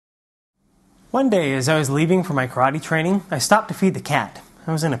One day, as I was leaving for my karate training, I stopped to feed the cat.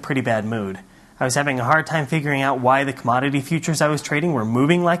 I was in a pretty bad mood. I was having a hard time figuring out why the commodity futures I was trading were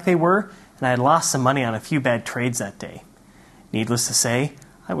moving like they were, and I had lost some money on a few bad trades that day. Needless to say,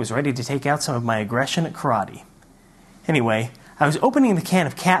 I was ready to take out some of my aggression at karate. Anyway, I was opening the can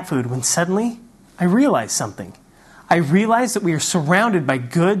of cat food when suddenly I realized something. I realized that we are surrounded by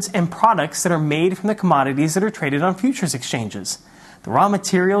goods and products that are made from the commodities that are traded on futures exchanges. The raw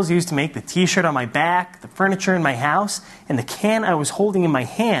materials used to make the t-shirt on my back, the furniture in my house, and the can I was holding in my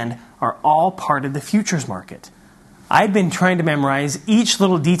hand are all part of the futures market. I'd been trying to memorize each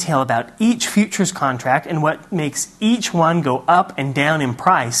little detail about each futures contract and what makes each one go up and down in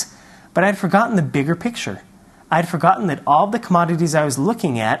price, but I'd forgotten the bigger picture. I'd forgotten that all the commodities I was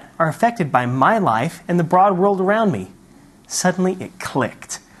looking at are affected by my life and the broad world around me. Suddenly it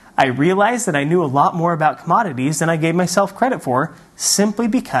clicked. I realized that I knew a lot more about commodities than I gave myself credit for, simply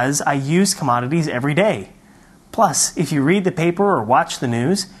because I use commodities every day. Plus, if you read the paper or watch the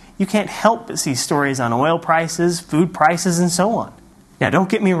news, you can't help but see stories on oil prices, food prices, and so on. Now, don't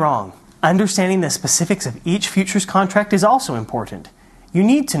get me wrong. Understanding the specifics of each futures contract is also important. You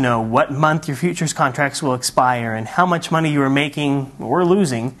need to know what month your futures contracts will expire and how much money you are making or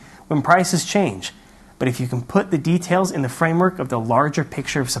losing when prices change. But if you can put the details in the framework of the larger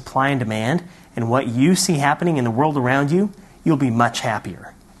picture of supply and demand and what you see happening in the world around you, you'll be much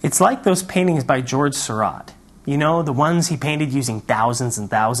happier. It's like those paintings by George Seurat. You know, the ones he painted using thousands and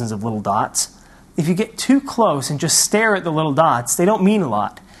thousands of little dots. If you get too close and just stare at the little dots, they don't mean a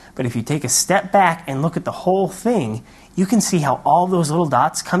lot. But if you take a step back and look at the whole thing, you can see how all those little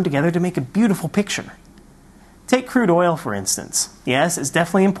dots come together to make a beautiful picture. Take crude oil, for instance. Yes, it's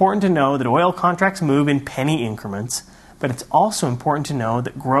definitely important to know that oil contracts move in penny increments, but it's also important to know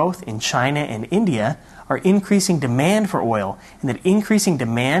that growth in China and India are increasing demand for oil, and that increasing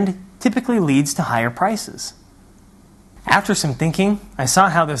demand typically leads to higher prices. After some thinking, I saw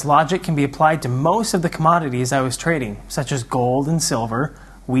how this logic can be applied to most of the commodities I was trading, such as gold and silver,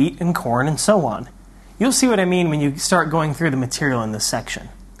 wheat and corn, and so on. You'll see what I mean when you start going through the material in this section.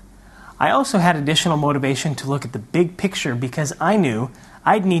 I also had additional motivation to look at the big picture because I knew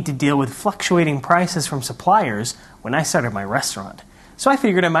I'd need to deal with fluctuating prices from suppliers when I started my restaurant. So I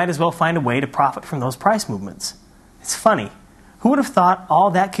figured I might as well find a way to profit from those price movements. It's funny. Who would have thought all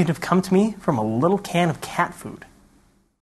that could have come to me from a little can of cat food?